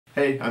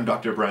Hey, I'm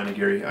Dr. Brian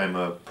Aguirre. I'm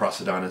a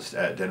prosthodontist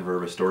at Denver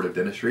Restorative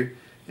Dentistry,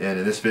 and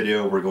in this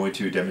video we're going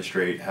to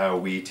demonstrate how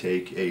we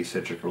take a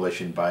centric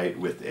relation bite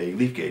with a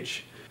leaf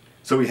gauge.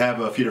 So we have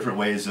a few different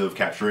ways of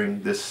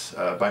capturing this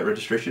bite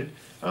registration.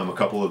 A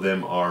couple of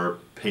them are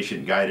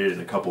patient guided and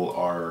a couple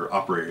are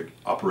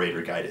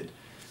operator guided.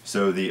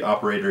 So the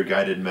operator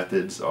guided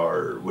methods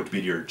would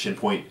be your chin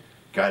point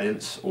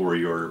guidance or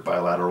your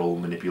bilateral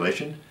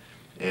manipulation.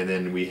 And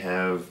then we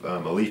have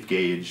a leaf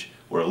gauge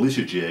or a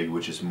looser jig,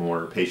 which is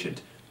more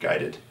patient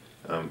guided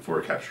for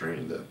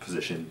capturing the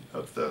position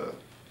of the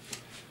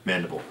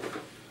mandible.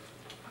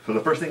 So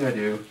the first thing I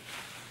do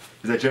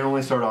is I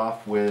generally start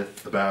off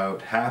with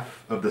about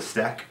half of the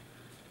stack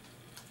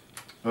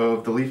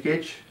of the leaf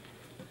gauge,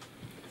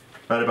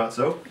 right about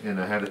so, and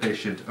I have the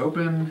patient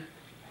open,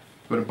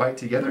 go and bite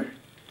together,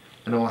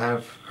 and I'll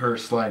have her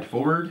slide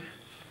forward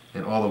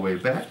and all the way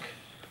back.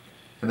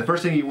 And the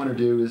first thing you want to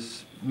do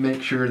is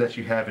make sure that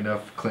you have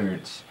enough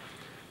clearance.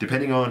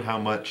 Depending on how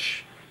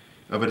much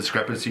of a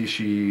discrepancy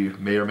she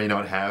may or may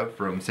not have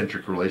from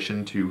centric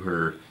relation to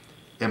her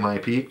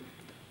MIP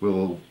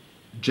will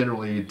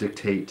generally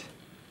dictate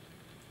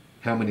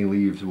how many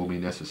leaves will be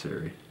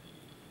necessary.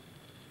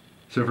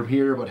 So from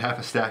here, about half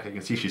a stack, I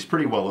can see she's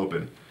pretty well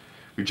open.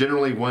 We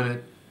generally want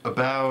it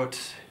about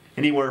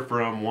anywhere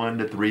from 1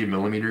 to 3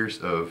 millimeters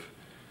of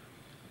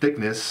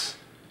thickness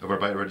of our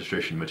bite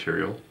registration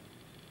material,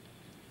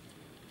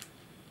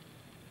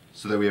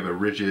 so that we have a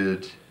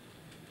rigid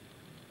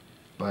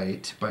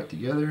bite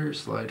together,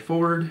 slide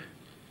forward,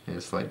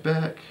 and slide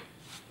back.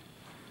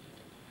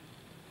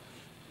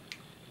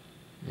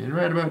 And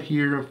right about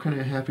here, I'm kind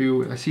of happy.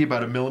 I see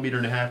about 1.5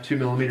 millimeters, 2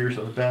 millimeters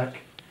on the back.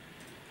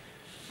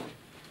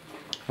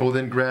 I will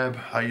then grab,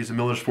 I use a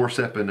miller's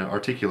forceps and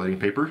articulating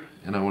paper,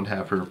 and I want to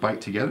have her bite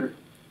together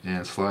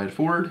and slide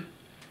forward,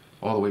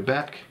 all the way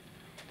back.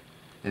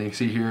 And you can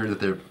see here that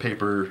the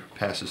paper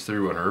passes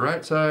through on her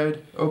right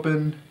side,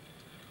 open,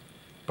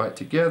 bite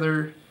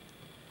together,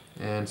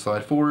 and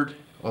slide forward,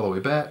 all the way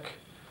back.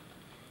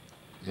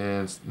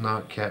 And it's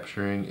not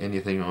capturing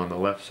anything on the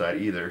left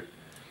side either.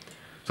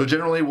 So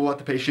generally we'll let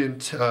the patient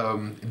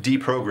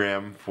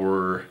deprogram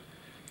for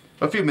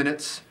a few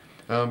minutes,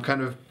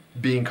 kind of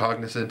being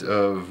cognizant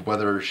of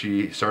whether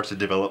she starts to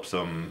develop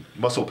some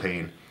muscle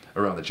pain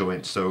around the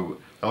joints. So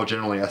I'll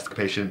generally ask the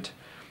patient,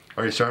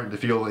 are you starting to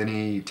feel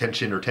any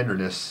tension or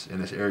tenderness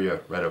in this area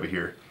right over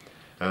here?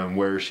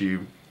 Where she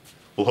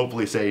will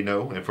hopefully say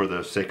no, and for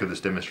the sake of this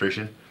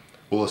demonstration,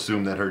 we'll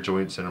assume that her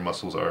joints and her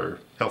muscles are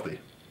healthy.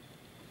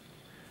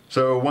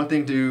 So one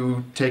thing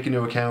to take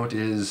into account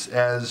is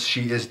as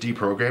she is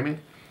deprogramming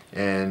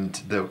and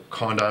the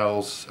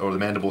condyles or the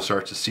mandible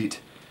starts to seat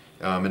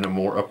in a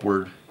more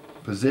upward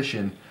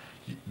position,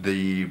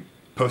 the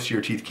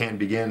posterior teeth can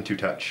begin to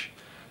touch.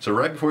 So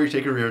right before you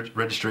take a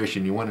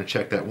registration, you want to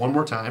check that one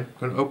more time. I'm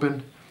going to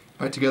open,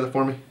 bite together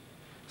for me,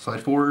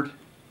 slide forward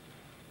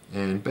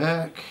and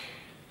back.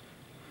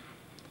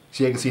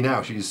 See, I can see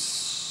now she's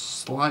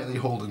slightly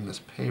holding this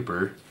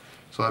paper.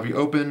 So I'll have you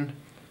open.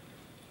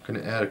 I'm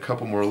going to add a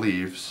couple more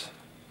leaves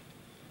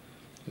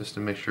just to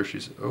make sure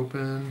she's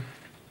open.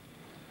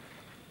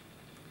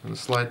 And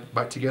slide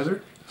bite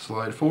together,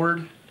 slide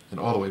forward and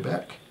all the way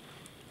back.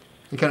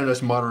 And kind of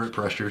just moderate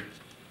pressure.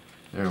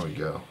 There we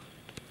go.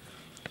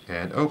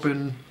 And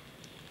open,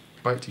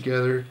 bite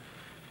together,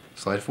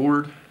 slide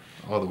forward,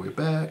 all the way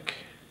back.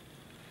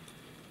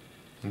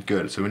 And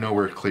good, so we know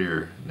we're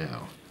clear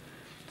now.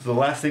 So the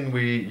last thing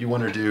you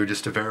want to do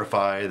just to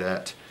verify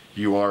that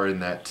you are in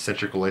that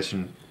centric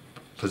relation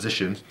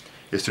position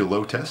is to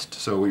load test.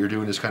 So what you're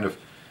doing is kind of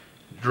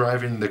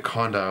driving the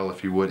condyle,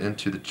 if you would,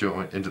 into the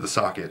joint, into the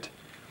socket.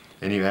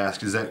 And you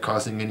ask, is that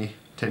causing any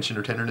tension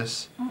or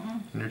tenderness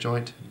in your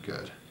joint?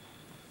 Good.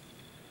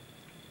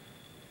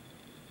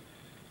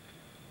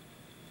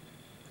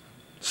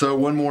 So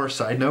one more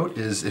side note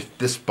is if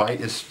this bite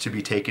is to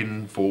be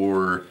taken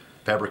for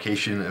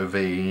fabrication of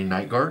a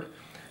night guard,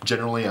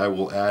 generally I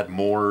will add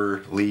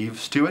more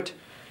leaves to it,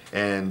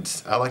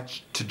 and I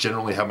like to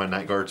generally have my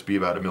night guards be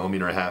about 1.5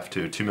 millimeters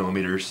to 2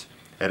 millimeters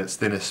at its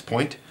thinnest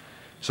point.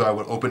 So I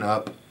would open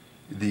up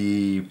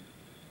the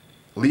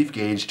leaf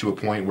gauge to a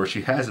point where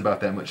she has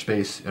about that much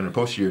space in her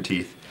posterior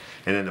teeth,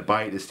 and then the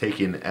bite is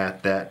taken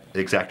at that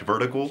exact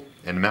vertical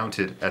and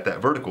mounted at that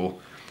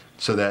vertical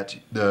so that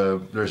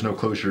there's no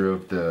closure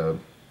of the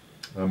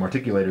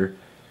articulator,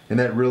 and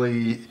that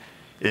really,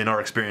 in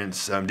our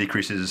experience,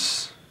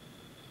 decreases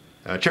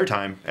chair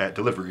time at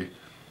delivery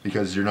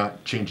because you're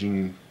not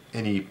changing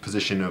any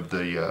position of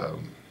the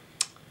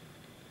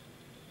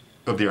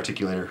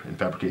articulator in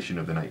fabrication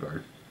of the night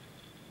guard.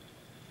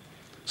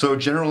 So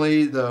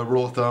generally the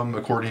rule of thumb,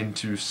 according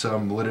to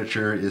some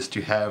literature, is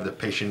to have the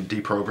patient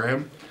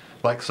deprogram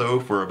like so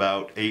for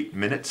about 8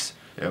 minutes.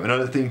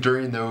 Another thing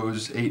during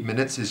those 8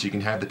 minutes is you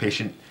can have the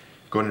patient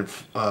go and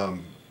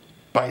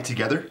bite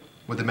together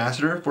with the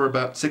masseter for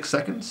about 6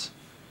 seconds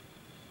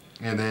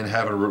and then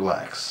have her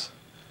relax.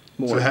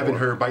 So having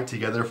her bite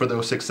together for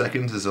those 6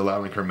 seconds is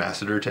allowing her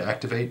masseter to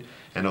activate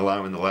and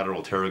allowing the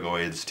lateral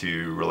pterygoids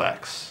to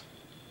relax.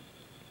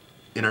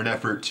 in an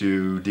effort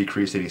to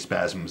decrease any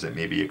spasms that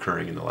may be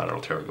occurring in the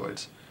lateral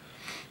pterygoids.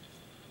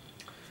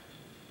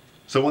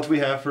 So once we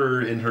have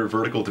her in her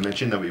vertical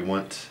dimension that we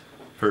want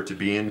her to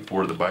be in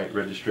for the bite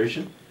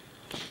registration,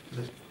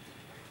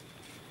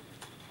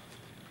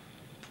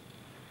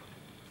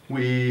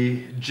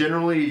 we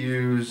generally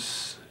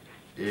use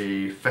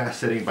a fast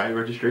setting bite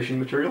registration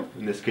material.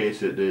 In this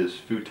case it is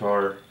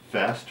Futar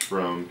Fast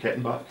from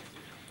Kettenbach,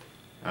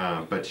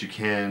 but you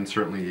can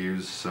certainly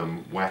use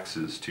some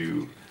waxes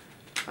to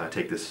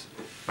take this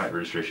bite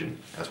registration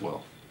as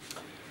well.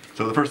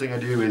 So the first thing I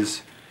do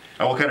is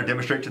I will kind of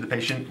demonstrate to the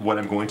patient what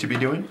I'm going to be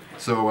doing.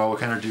 So I will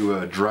kind of do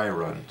a dry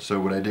run. So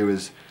what I do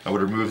is I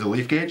would remove the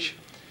leaf gauge,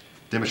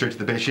 demonstrate to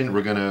the patient,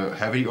 we're going to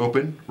have you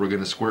open, we're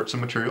going to squirt some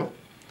material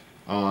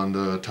on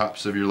the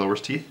tops of your lower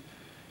teeth,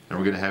 and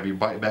we're going to have you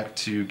bite back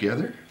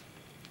together,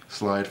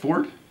 slide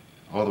forward,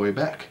 all the way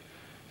back,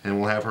 and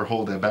we'll have her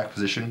hold that back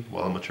position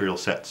while the material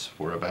sets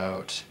for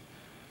about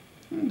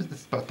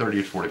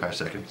 30 to 45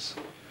 seconds.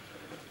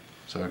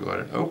 So I'll go ahead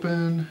and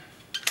open.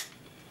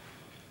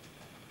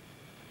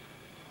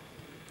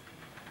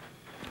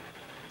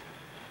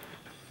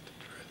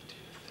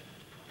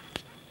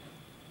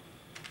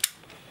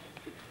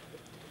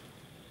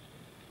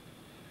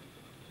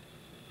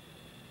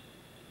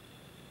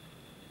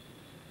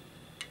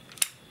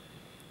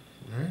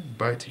 Alright,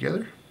 bite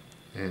together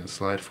and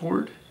slide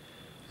forward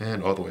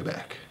and all the way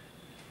back.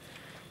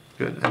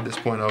 Good. At this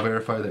point I'll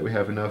verify that we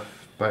have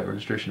enough bite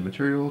registration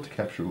material to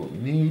capture what we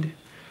need.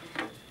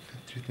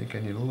 I do think I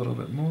need a little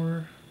bit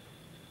more.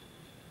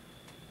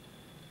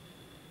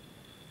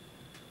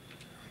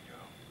 There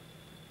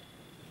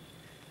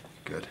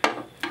we go. Good.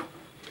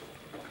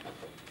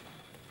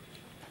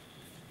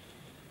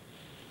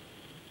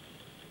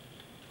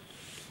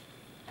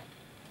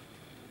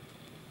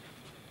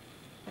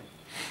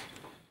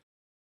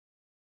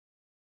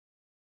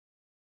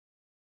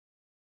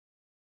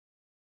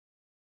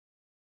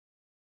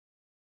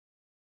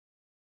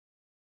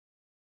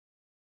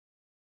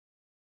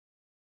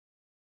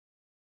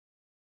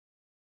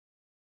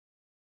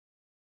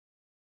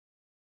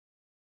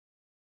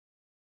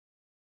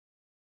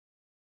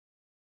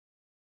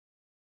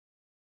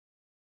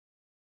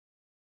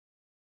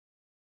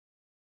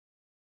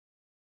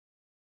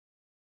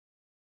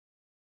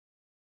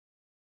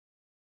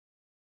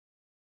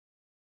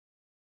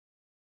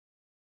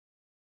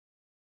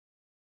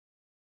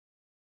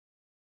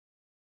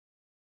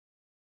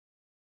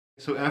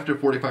 So after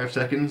 45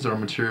 seconds our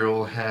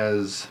material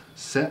has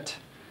set.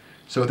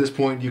 So at this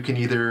point you can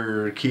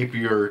either keep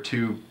your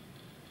two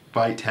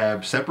bite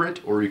tabs separate,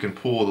 or you can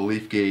pull the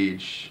leaf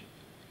gauge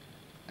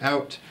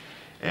out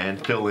and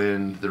fill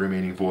in the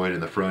remaining void in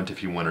the front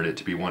if you wanted it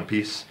to be one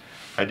piece.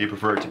 I do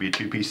prefer it to be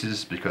two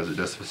pieces because it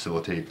does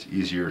facilitate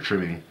easier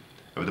trimming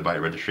of the bite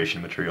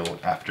registration material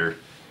after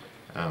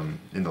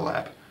in the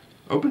lab.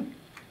 Open.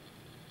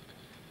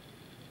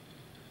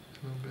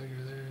 A little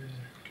bigger there.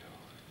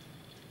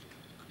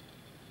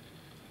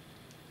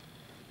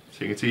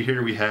 So you can see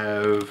here we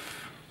have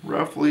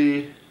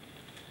roughly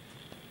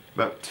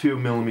about 2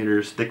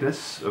 millimeters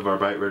thickness of our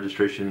bite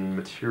registration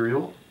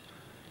material.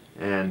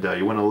 And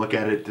you want to look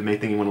at it, the main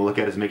thing you want to look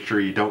at is make sure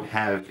you don't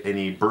have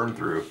any burn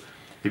through.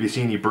 If you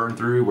see any burn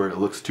through where it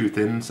looks too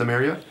thin in some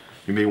area,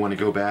 you may want to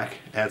go back,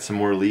 add some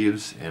more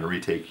leaves, and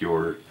retake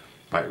your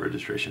bite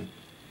registration.